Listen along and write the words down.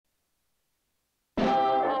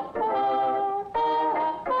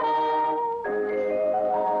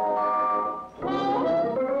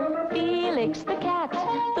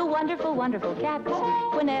wonderful, wonderful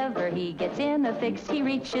cat. Whenever he gets in a fix, he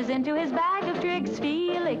reaches into his bag of tricks.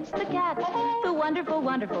 Felix the cat, the wonderful,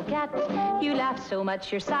 wonderful cat. You laugh so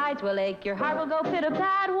much your sides will ache, your heart will go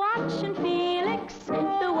pit-a-pat. Watching Felix,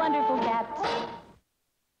 the wonderful cat.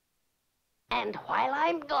 And while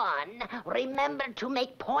I'm gone, remember to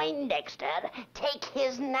make Poindexter take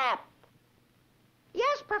his nap.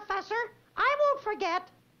 Yes, Professor. I won't forget.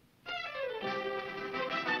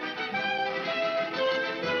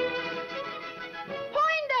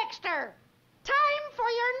 Poindexter! Time for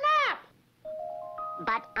your nap!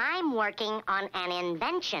 But I'm working on an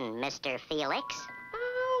invention, Mr. Felix.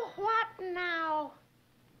 Oh, what now?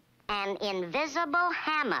 An invisible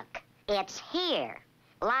hammock. It's here.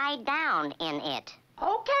 Lie down in it.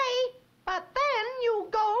 Okay, but then you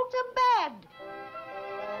go to bed.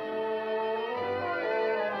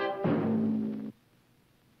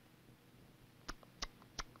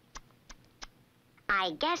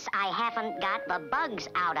 I guess I haven't got the bugs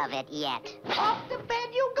out of it yet. Off to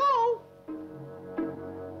bed you go.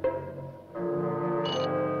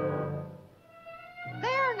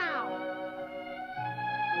 There now.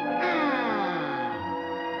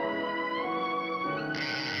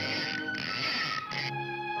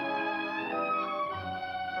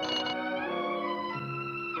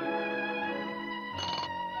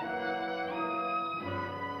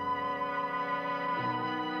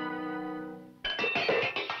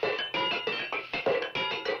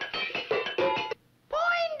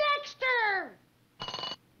 Poindexter!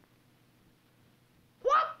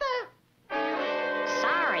 What the?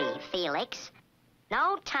 Sorry, Felix.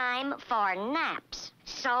 No time for naps.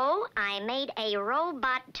 So I made a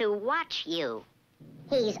robot to watch you.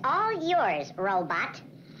 He's all yours, robot.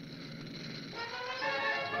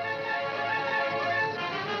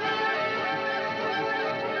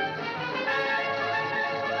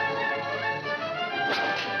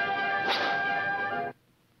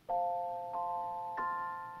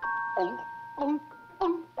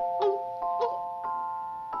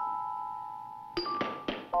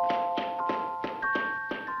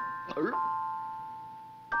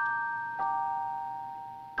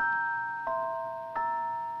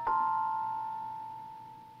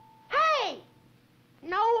 Hey!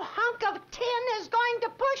 No hunk of tin is going to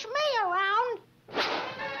push me around.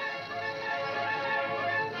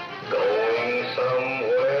 Going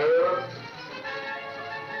somewhere?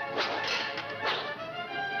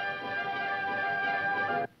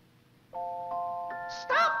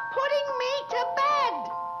 Stop putting me to bed.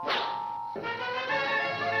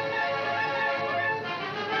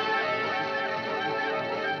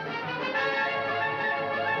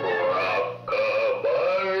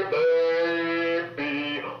 Rock-a-bye,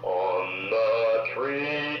 baby, on the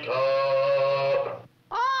treetop.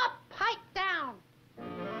 Oh, pipe down.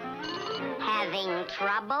 Having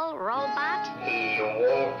trouble, robot? He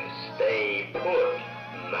won't stay put,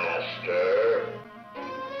 master.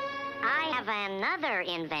 I have another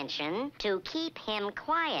invention to keep him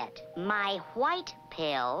quiet. My white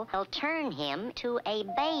pill will turn him to a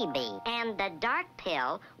baby, and the dark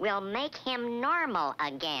pill will make him normal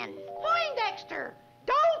again. Poindexter,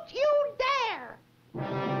 don't you dare!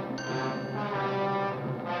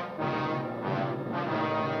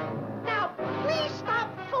 Now, please stop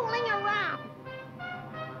fooling around.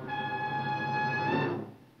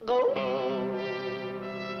 Go.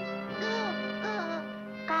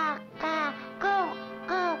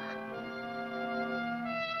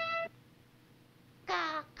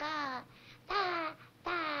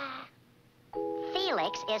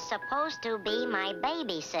 Felix is supposed to be my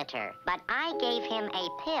babysitter, but I gave him a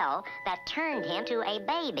pill that turned him to a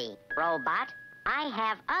baby. Robot, I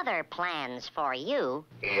have other plans for you.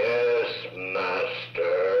 Yes,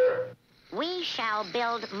 master. We shall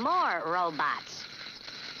build more robots.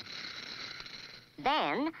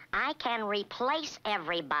 Then I can replace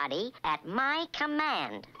everybody at my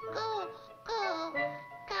command. Go, go,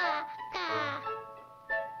 ga, ga.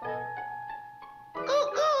 Go,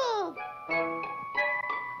 go.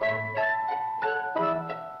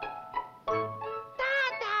 Da,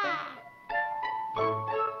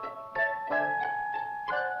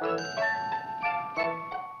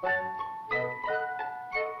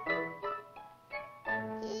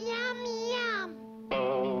 Yum, yum.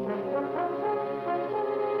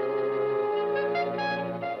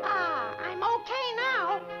 I'm okay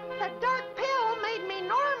now. The dark pill made me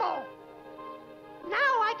normal.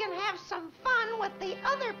 Now I can have some fun with the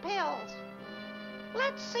other pills.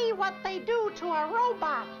 Let's see what they do to a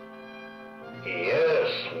robot.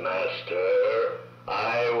 Yes, master.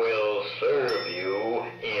 I will serve you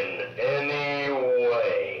in any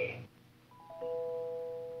way.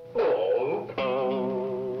 Oh,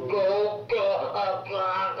 go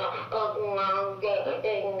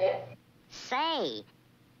say.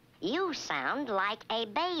 You sound like a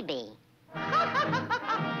baby.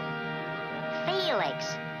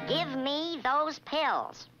 Felix, give me those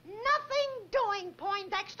pills. Nothing doing,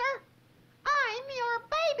 Poindexter. I'm your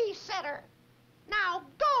babysitter. Now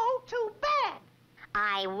go to bed.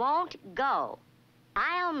 I won't go.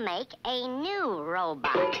 I'll make a new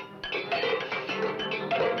robot.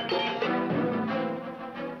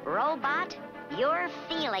 Robot, you're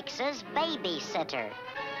Felix's babysitter.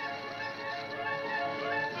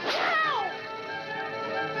 Ow!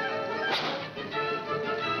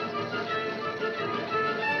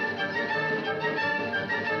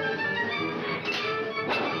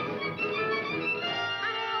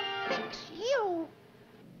 I'll fix you.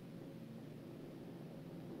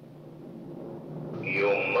 You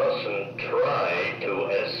mustn't try to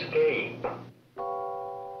escape.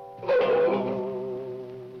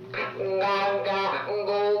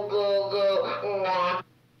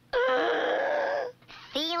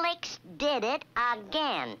 Felix did it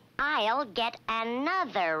again. I'll get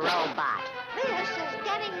another robot. This is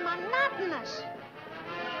getting monotonous.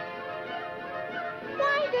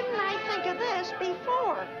 Why didn't I think of this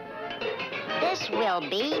before? This will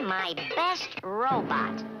be my best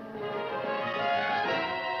robot.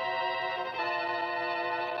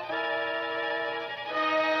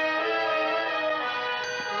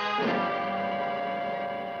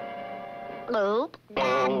 Loop.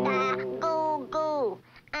 Dada, goo goo.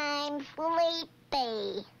 I'm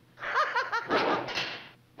sleepy.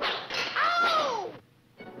 Ow!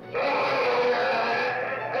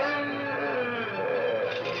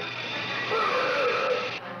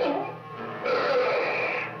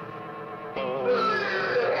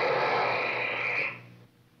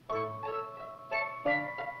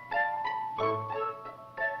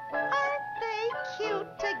 Aren't they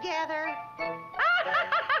cute together?